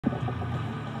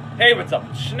Hey, what's up?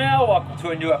 It's Chanel. Welcome to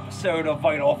a new episode of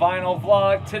Vital Vinyl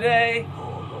Vlog. Today,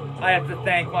 I have to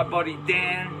thank my buddy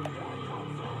Dan.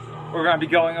 We're going to be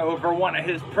going over one of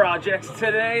his projects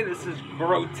today. This is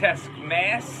Grotesque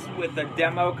Mass with a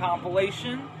demo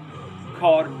compilation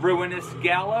called Ruinous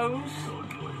Gallows.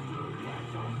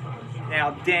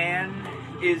 Now, Dan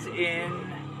is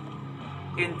in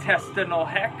Intestinal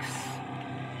Hex.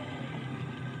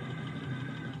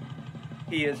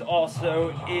 He is also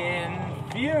in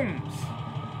FUMES.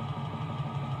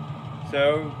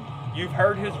 So, you've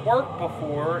heard his work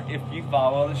before if you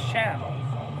follow this channel.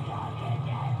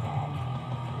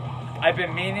 I've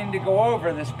been meaning to go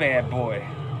over this bad boy,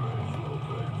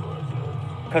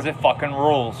 because it fucking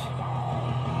rules.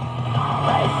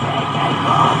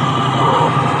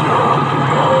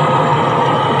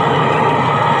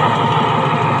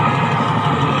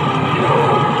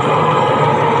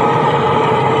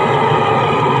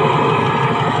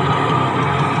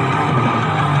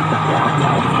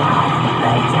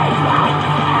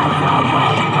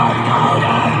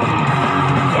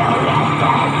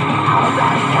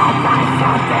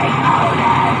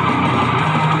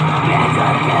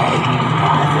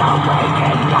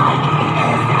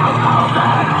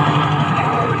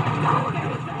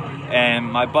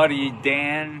 And my buddy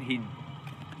Dan,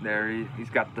 he's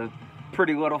got the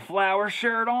pretty little flower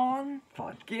shirt on.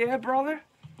 Fuck yeah, brother.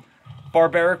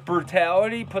 Barbaric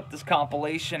Brutality put this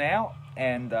compilation out,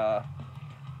 and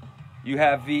you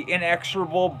have the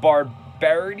Inexorable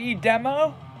Barbarity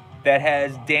demo that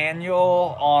has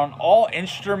Daniel on all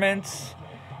instruments,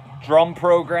 drum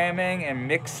programming and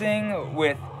mixing,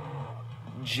 with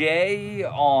Jay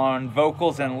on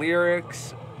vocals and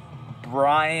lyrics,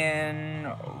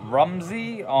 Brian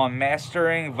Rumsey on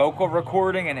mastering, vocal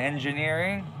recording, and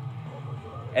engineering.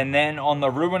 And then on the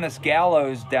Ruinous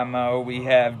Gallows demo, we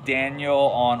have Daniel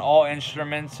on all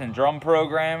instruments and drum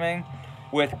programming,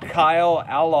 with Kyle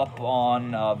Allup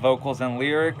on vocals and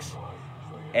lyrics,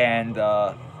 and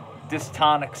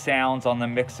Dystonic Sounds on the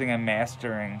mixing and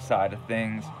mastering side of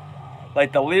things.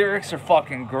 Like, the lyrics are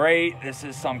fucking great. This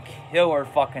is some killer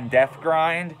fucking death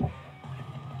grind.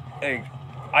 Like,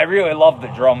 I really love the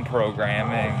drum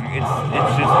programming. It's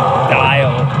just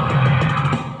dialed.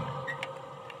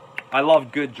 I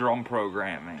love good drum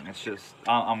programming. It's just,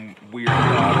 I'm weird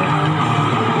about it.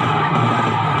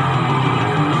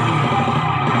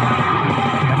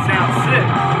 That sounds sick.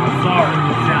 I'm sorry.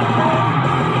 It sounds awesome.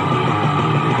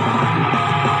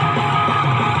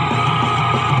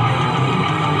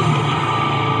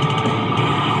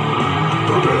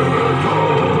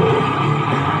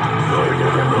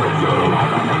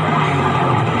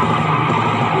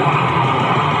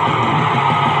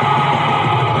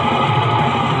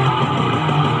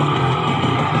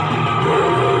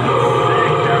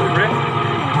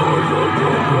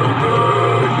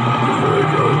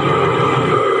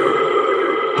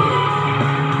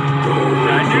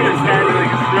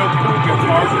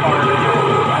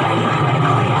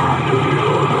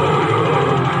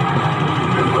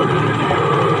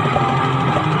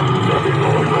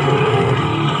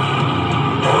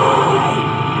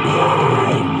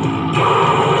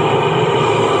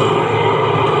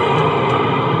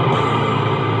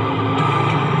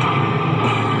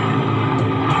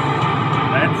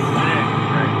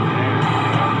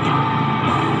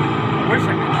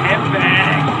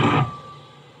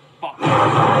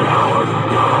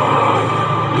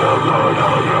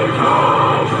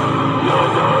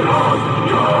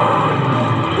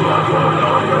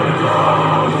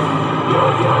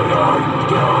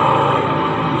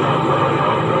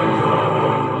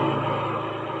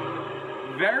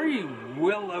 Very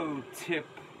willow tip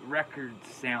record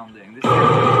sounding. This is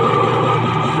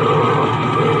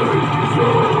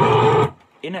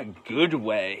in a good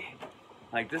way.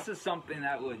 Like, this is something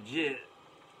that legit.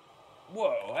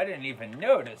 Whoa, I didn't even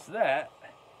notice that.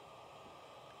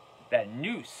 That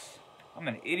noose. I'm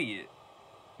an idiot.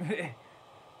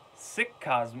 Sick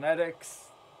cosmetics.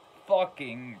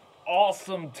 Fucking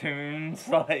awesome tunes.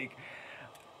 Like,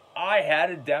 I had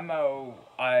a demo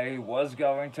I was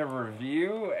going to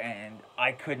review, and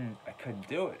I couldn't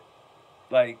do it.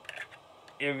 Like,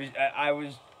 I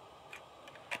was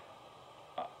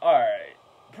alright.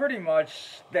 Pretty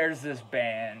much, there's this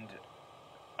band.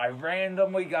 I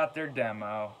randomly got their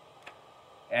demo,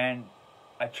 and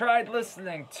I tried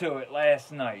listening to it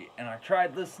last night, and I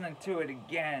tried listening to it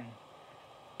again,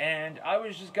 and I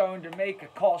was just going to make a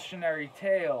cautionary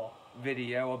tale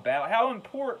video about how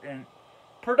important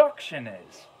production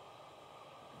is.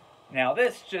 Now,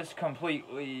 this just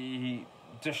completely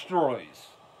destroys,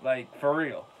 like, for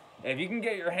real. If you can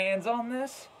get your hands on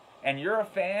this, and you're a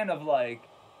fan of, like,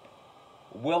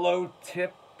 willow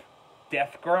tip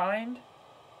death grind.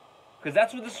 Because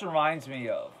that's what this reminds me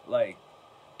of. Like,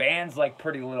 bands like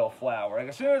Pretty Little Flower. Like,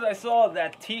 as soon as I saw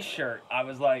that t-shirt, I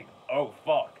was like, oh,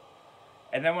 fuck.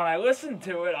 And then when I listened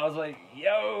to it, I was like,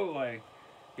 yo, like,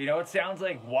 you know, it sounds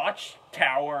like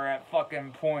Watchtower at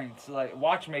fucking points. Like,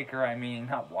 Watchmaker, I mean,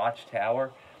 not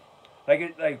Watchtower.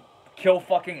 Like, Kill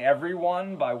Fucking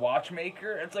Everyone by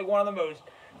Watchmaker. It's like one of the most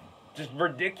just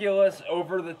ridiculous,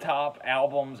 over-the-top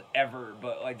albums ever.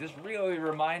 But, like, this really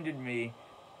reminded me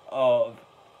of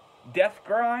Death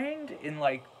Grind in,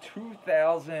 like,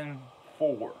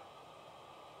 2004.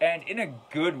 And in a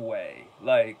good way.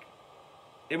 Like,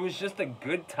 it was just a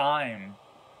good time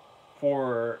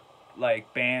for,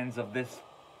 like, bands of this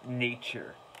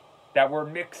nature that were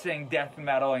mixing death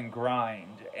metal and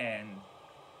grind. And,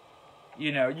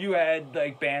 you know, you had,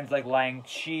 like, bands like Lang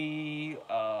Chi,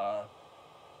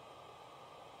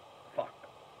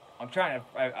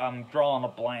 I'm drawing a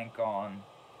blank on.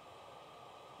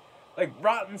 Like,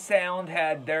 Rotten Sound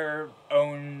had their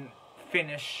own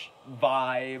Finnish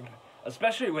vibe,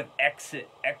 especially with Exit.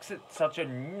 Exit's such a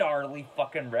gnarly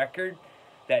fucking record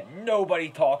that nobody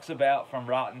talks about from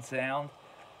Rotten Sound.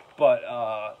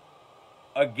 But,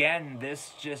 again,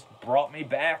 this just brought me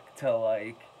back to,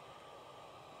 like,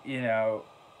 you know,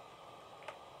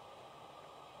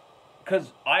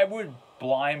 because I would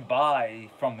blind buy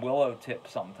from Willow Tip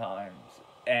sometimes,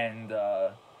 and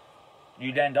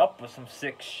you'd end up with some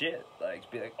sick shit. Like,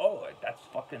 be like, oh, like, that's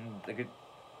fucking, like,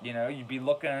 you know, you'd be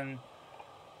looking,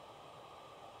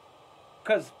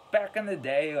 because back in the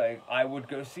day, like, I would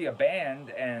go see a band,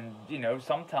 and, you know,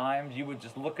 sometimes you would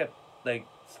just look at, like,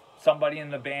 somebody in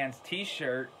the band's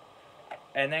t-shirt,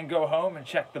 and then go home and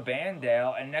check the band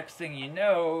out, and next thing you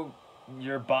know,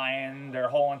 you're buying their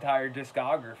whole entire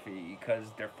discography because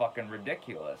they're fucking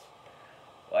ridiculous.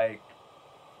 Like,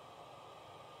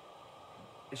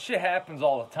 this shit happens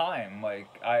all the time. Like,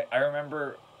 I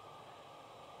remember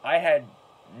I had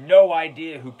no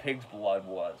idea who Pig's Blood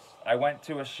was. I went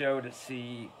to a show to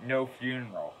see No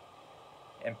Funeral,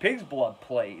 and Pig's Blood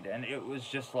played, and it was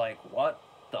just like, what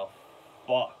the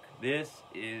fuck? This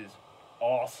is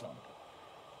awesome.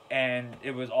 And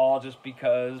it was all just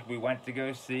because we went to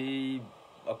go see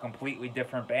a completely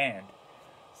different band.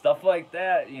 Stuff like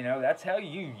that, you know, that's how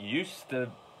you used to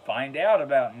find out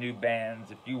about new bands.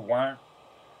 If you weren't,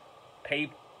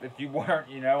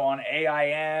 you know, on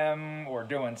AIM or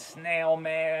doing snail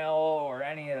mail or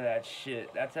any of that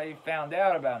shit. That's how you found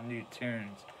out about new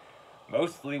tunes.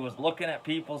 Mostly was looking at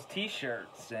people's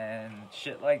t-shirts and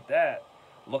shit like that.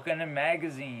 Looking in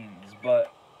magazines,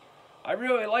 but I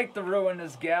really like the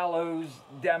Ruinous Gallows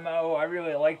demo. I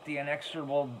really like the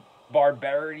Inexorable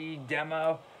Barbarity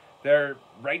demo. They're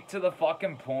right to the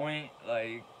fucking point.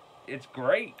 Like, it's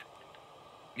great.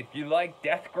 If you like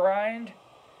death grind,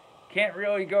 can't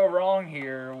really go wrong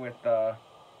here with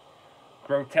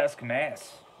Grotesque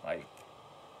Mass. Like,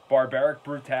 Barbaric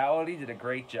Brutality did a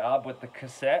great job with the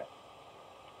cassette,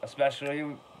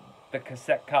 especially the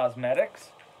cassette cosmetics.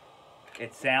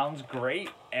 It sounds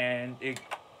great, and it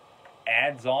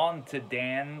adds on to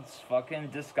Dan's fucking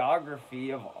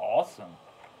discography of awesome.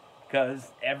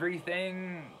 Because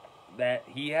everything that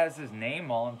he has his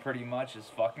name on pretty much is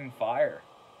fucking fire.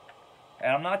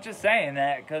 And I'm not just saying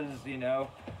that because, you know,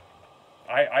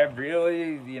 I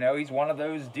really, you know, he's one of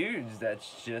those dudes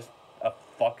that's just a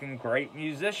fucking great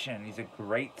musician. He's a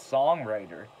great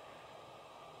songwriter.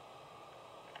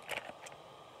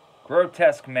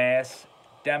 Grotesque Mass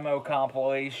demo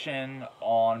compilation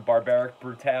on Barbaric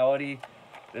Brutality.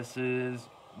 This is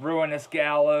Ruinous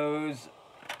Gallows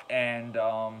and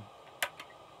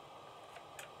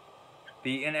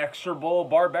the Inexorable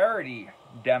Barbarity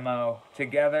demo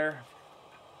together,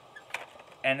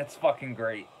 and it's fucking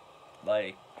great.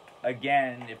 Like,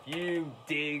 again, if you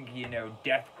dig, you know,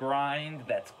 death grind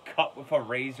that's cut with a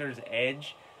razor's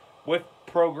edge with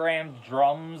programmed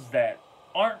drums that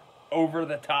aren't over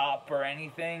the top or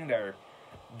anything, they're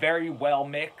very well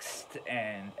mixed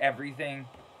and everything.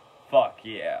 Fuck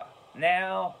yeah.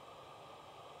 Now,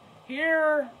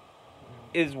 here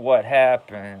is what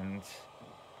happens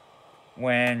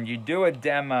when you do a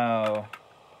demo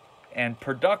and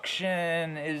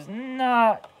production is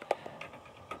not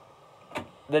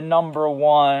the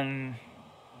 #1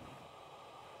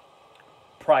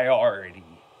 priority.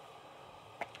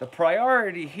 The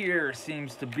priority here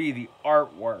seems to be the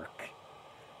artwork.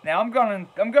 Now I'm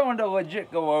going to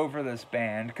legit go over this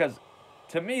band because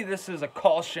to me this is a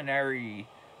cautionary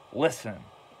listen,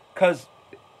 because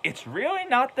it's really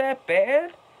not that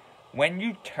bad when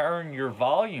you turn your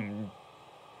volume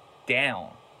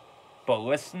down. But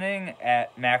listening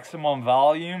at maximum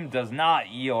volume does not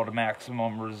yield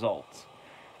maximum results.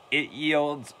 it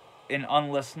yields an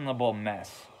unlistenable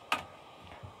mess.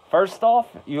 First off,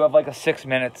 you have like a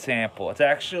 6-minute sample. It's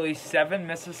actually 7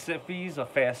 Mississippis of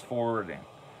fast forwarding.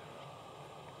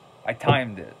 I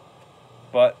timed it.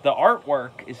 But the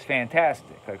artwork is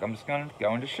fantastic. Like, I'm just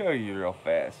going to show you real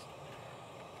fast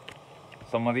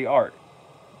some of the art.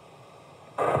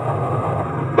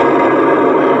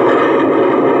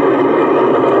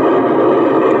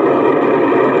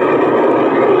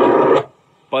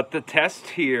 But the test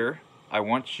here, I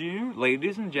want you,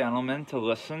 ladies and gentlemen, to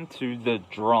listen to the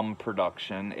drum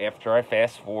production after I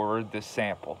fast forward this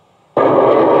sample.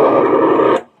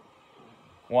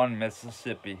 1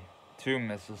 Mississippi, 2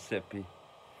 Mississippi,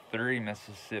 3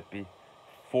 Mississippi,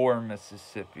 4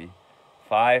 Mississippi,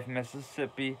 5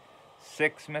 Mississippi,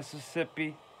 6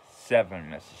 Mississippi, 7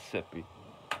 Mississippi.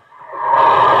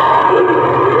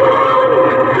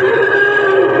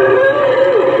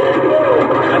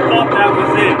 I thought that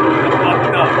was it. I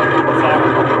fucked up.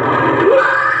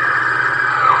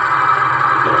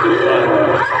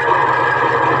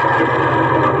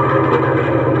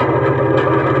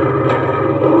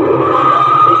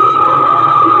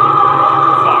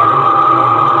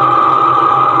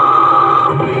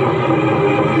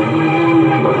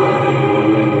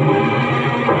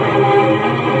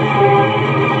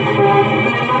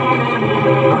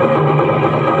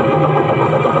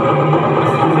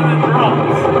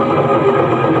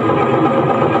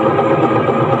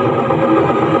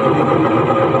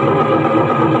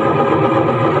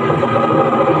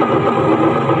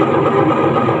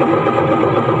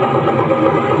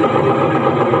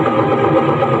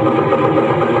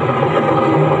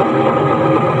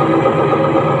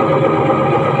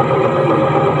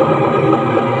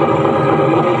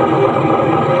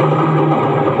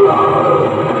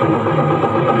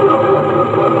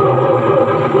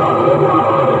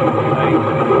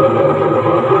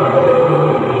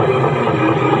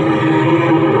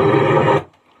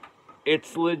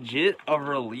 It's legit a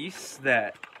release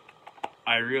that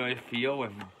I really feel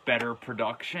with better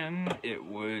production, it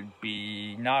would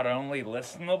be not only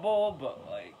listenable, but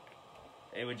like,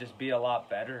 it would just be a lot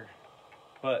better.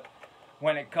 But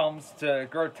when it comes to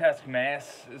Grotesque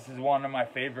Mass, this is one of my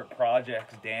favorite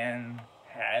projects Dan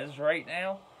has right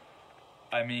now.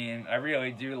 I mean, I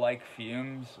really do like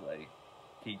FUMES, like,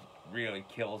 he really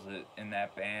kills it in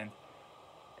that band.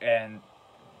 And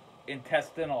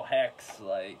Intestinal Hex,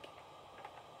 like,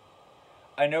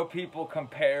 I know people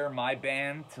compare my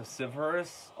band to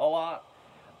Severus a lot.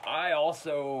 I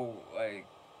also, like,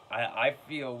 I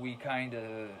feel we kind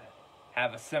of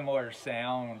have a similar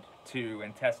sound to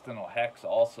Intestinal Hex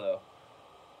also.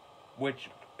 Which,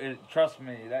 trust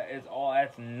me,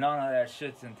 that's none of that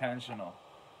shit's intentional.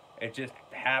 It just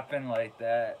happened like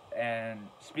that. And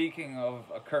speaking of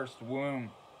A Cursed Womb,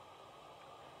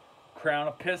 Crown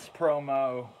of Piss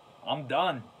promo, I'm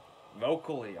done.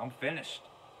 Vocally, I'm finished.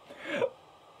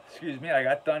 Excuse me, I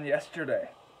got done yesterday.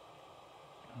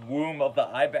 Womb of the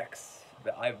Ibex.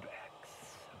 The Ibex.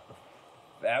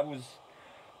 That was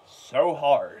so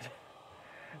hard.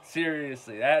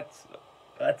 Seriously, that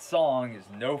song is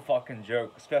no fucking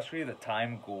joke. Especially the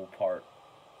Time Ghoul part.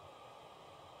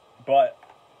 But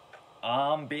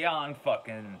I'm beyond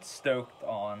fucking stoked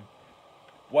on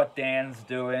what Dan's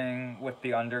doing with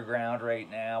the underground right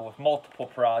now. With multiple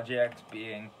projects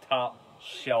being top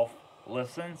shelf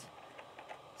listens.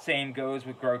 Same goes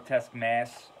with Grotesque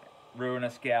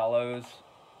Mass-Ruinous Gallows,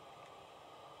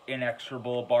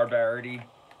 Inexorable Barbarity,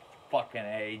 fucking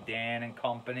A, Dan and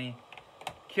company.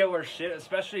 Killer shit,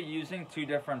 especially using 2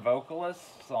 different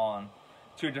vocalists on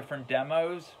 2 different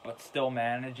demos, but still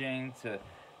managing to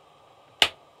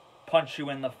punch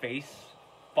you in the face.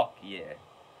 Fuck yeah.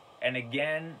 And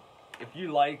again, if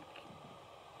you like,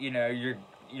 you know,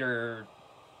 your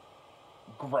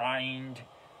grind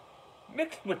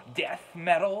mixed with death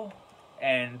metal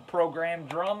and programmed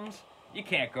drums, you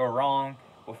can't go wrong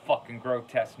with fucking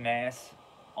Grotesque Mass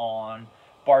on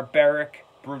Barbaric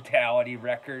Brutality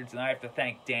Records. And I have to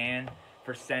thank Dan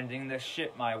for sending this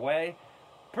shit my way.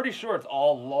 Pretty sure it's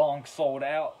all long sold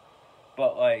out,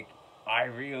 but like, I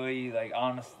really, like,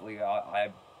 honestly,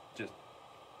 I just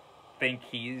think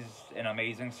he's an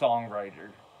amazing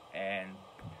songwriter, and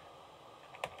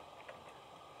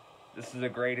this is a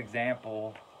great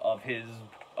example of his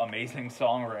amazing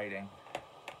songwriting.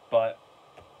 But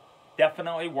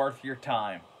definitely worth your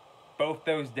time. Both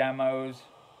those demos,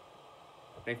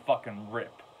 they fucking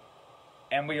rip.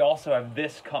 And we also have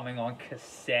this coming on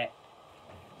cassette.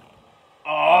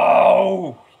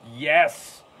 Oh,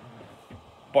 yes!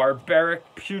 Barbaric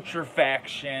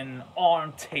Putrefaction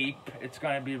on tape. It's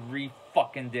gonna be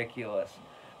re-fucking-diculous.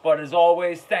 But as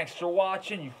always, thanks for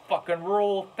watching. You fucking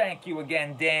rule. Thank you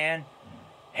again, Dan.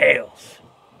 Hails.